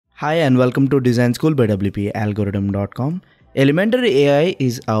Hi and welcome to Design School by Wpalgoridm.com. Elementor AI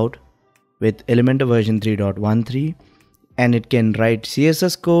is out with Elementor version 3.13 and it can write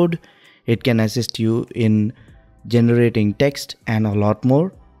CSS code, it can assist you in generating text and a lot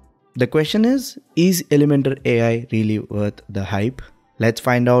more. The question is Elementor AI really worth the hype? Let's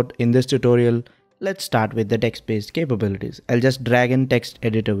find out in this tutorial. Let's start with the text-based capabilities. I'll just drag in text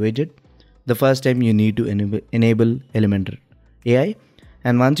editor widget. The first time you need to enable Elementor AI.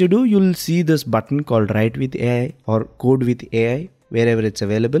 And once you do, you'll see this button called Write with AI or Code with AI wherever it's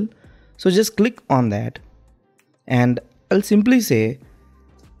available. So just click on that and I'll simply say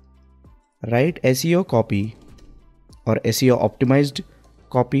write SEO copy or SEO optimized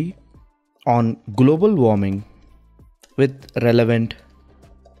copy on global warming with relevant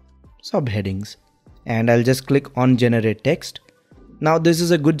subheadings. And I'll just click on generate text. Now this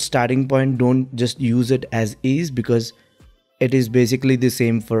is a good starting point. Don't just use it as is because it is basically the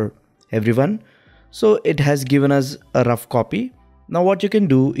same for everyone. So it has given us a rough copy. Now what you can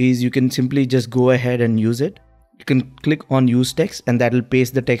do is you can simply just go ahead and use it. You can click on use text and that will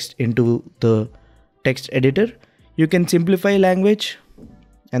paste the text into the text editor. You can simplify language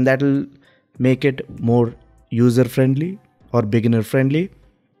and that will make it more user friendly or beginner friendly.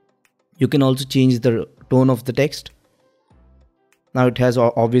 You can also change the tone of the text. Now it has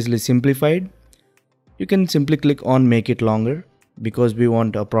obviously simplified. You can simply click on make it longer because we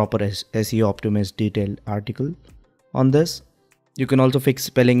want a proper SEO optimized detailed article on this. You can also fix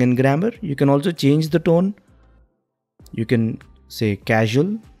spelling and grammar. You can also change the tone. You can say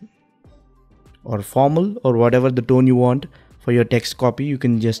casual or formal or whatever the tone you want for your text copy. You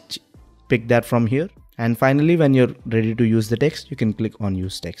can just pick that from here. And finally, when you're ready to use the text, you can click on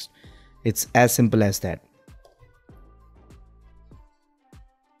use text. It's as simple as that.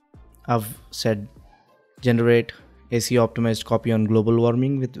 I've said generate SEO optimized copy on global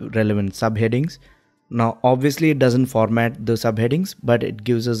warming with relevant subheadings. Now obviously it doesn't format the subheadings, but it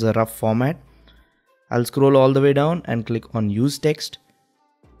gives us a rough format. I'll scroll all the way down and click on use text.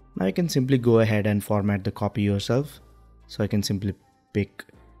 Now you can simply go ahead and format the copy yourself. So I can simply pick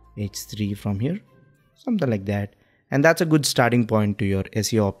H3 from here, something like that. And that's a good starting point to your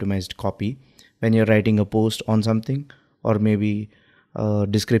SEO optimized copy when you're writing a post on something or maybe a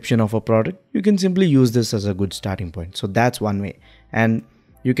description of a product. You can simply use this as a good starting point. So that's one way, and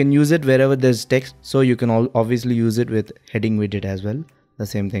you can use it wherever there's text. So you can obviously use it with heading widget as well. The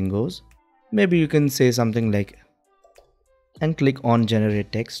same thing goes. Maybe you can say something like and click on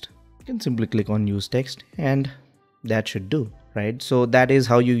generate text. You can simply click on use text and that should do, right? So that is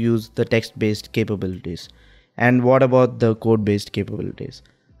how you use the text based capabilities. And what about the code based capabilities?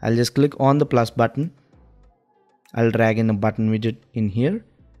 I'll just click on the plus button. I'll drag in a button widget in here.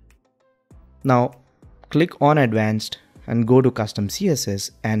 Now click on advanced and go to custom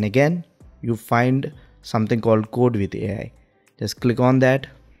CSS, and again you find something called code with AI. Just click on that.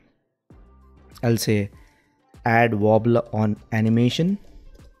 I'll say add wobble on animation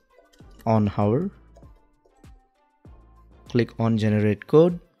on hover. Click on generate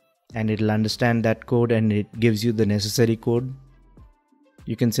code and it'll understand that code and it gives you the necessary code.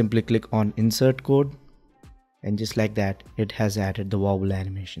 You can simply click on insert code. And just like that, it has added the wobble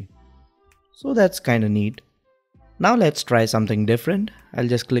animation. So that's kind of neat. Now let's try something different. I'll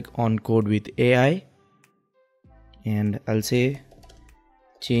just click on code with AI and I'll say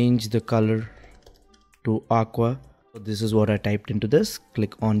change the color to aqua. So this is what I typed into this.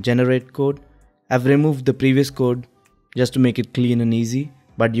 Click on generate code. I've removed the previous code just to make it clean and easy,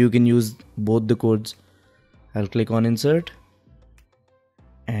 but you can use both the codes. I'll click on insert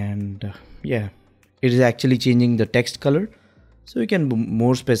and yeah. It is actually changing the text color. So you can be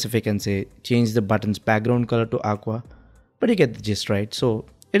more specific and say change the button's background color to aqua, but you get the gist, right? So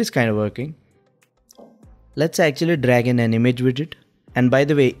it is kind of working. Let's actually drag in an image widget. And by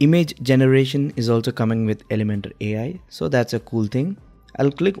the way, image generation is also coming with Elementor AI. So that's a cool thing.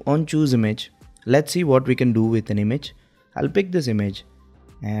 I'll click on choose image. Let's see what we can do with an image. I'll pick this image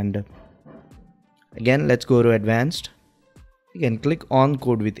and again, let's go to advanced. Again, click on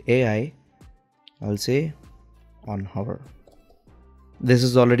code with AI. I'll say on hover. This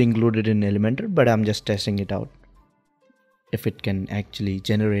is already included in Elementor, but I'm just testing it out. If it can actually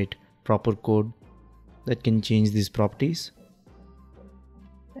generate proper code that can change these properties.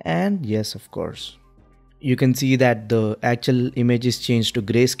 And yes, of course. You can see that the actual image is changed to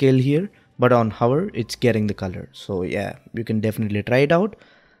grayscale here, but on hover, it's getting the color. So yeah, you can definitely try it out.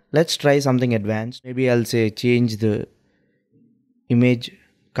 Let's try something advanced. Maybe I'll say change the image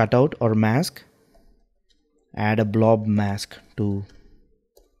cutout or mask. Add a blob mask to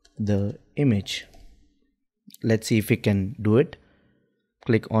the image. Let's see if we can do it.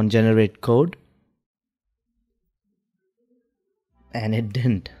 click on generate code, and it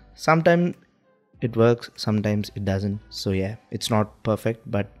didn't. Sometimes it works, sometimes it doesn't. So yeah, it's not perfect,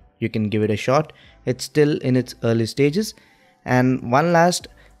 but you can give it a shot. It's still in its early stages. And one last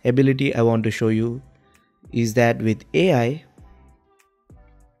ability I want to show you is that with AI,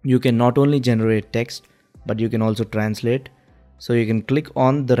 you can not only generate text, but you can also translate. So you can click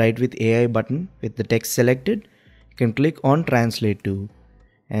on the Write with AI button with the text selected. You can click on Translate to,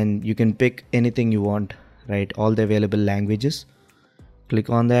 and you can pick anything you want, right? All the available languages. Click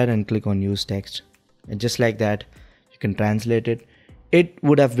on that and click on Use Text. And just like that, you can translate it. It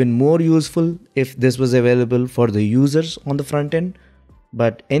would have been more useful if this was available for the users on the front end.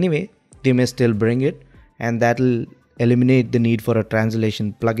 But anyway, they may still bring it, and that will eliminate the need for a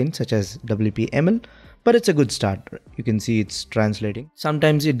translation plugin such as WPML. But it's a good start. You can see it's translating.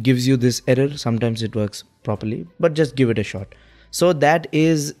 Sometimes it gives you this error, sometimes it works properly, but just give it a shot. So that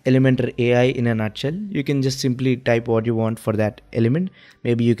is Elementor AI in a nutshell. You can just simply type what you want for that element.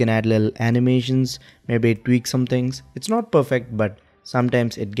 Maybe you can add little animations, maybe tweak some things. It's not perfect, but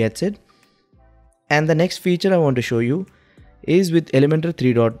sometimes it gets it. And the next feature I want to show you is with Elementor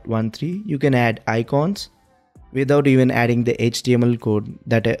 3.13, you can add icons without even adding the HTML code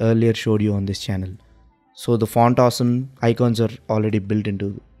that I earlier showed you on this channel. So the font awesome icons are already built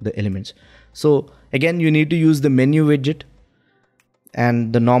into the elements. So again, you need to use the menu widget,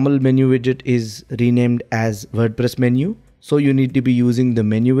 and the normal menu widget is renamed as WordPress menu. So you need to be using the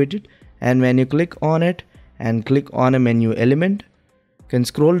menu widget, and when you click on it and click on a menu element, you can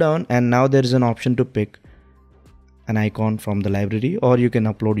scroll down, and now there is an option to pick an icon from the library, or you can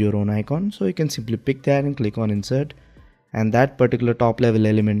upload your own icon. So you can simply pick that and click on insert, and that particular top level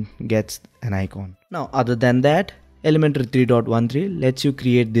element gets an icon. Now other than that, Elementor 3.13 lets you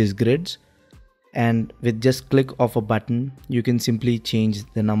create these grids, and with just click of a button you can simply change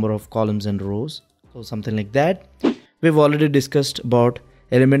the number of columns and rows. So something like that. We've already discussed about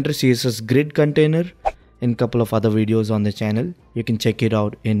Elementor CSS Grid Container in a couple of other videos on the channel. You can check it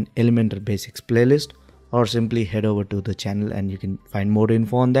out in Elementor Basics playlist, or simply head over to the channel and you can find more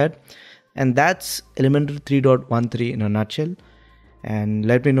info on that. And that's Elementor 3.13 in a nutshell. And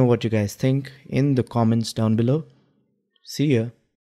let me know what you guys think in the comments down below. See ya.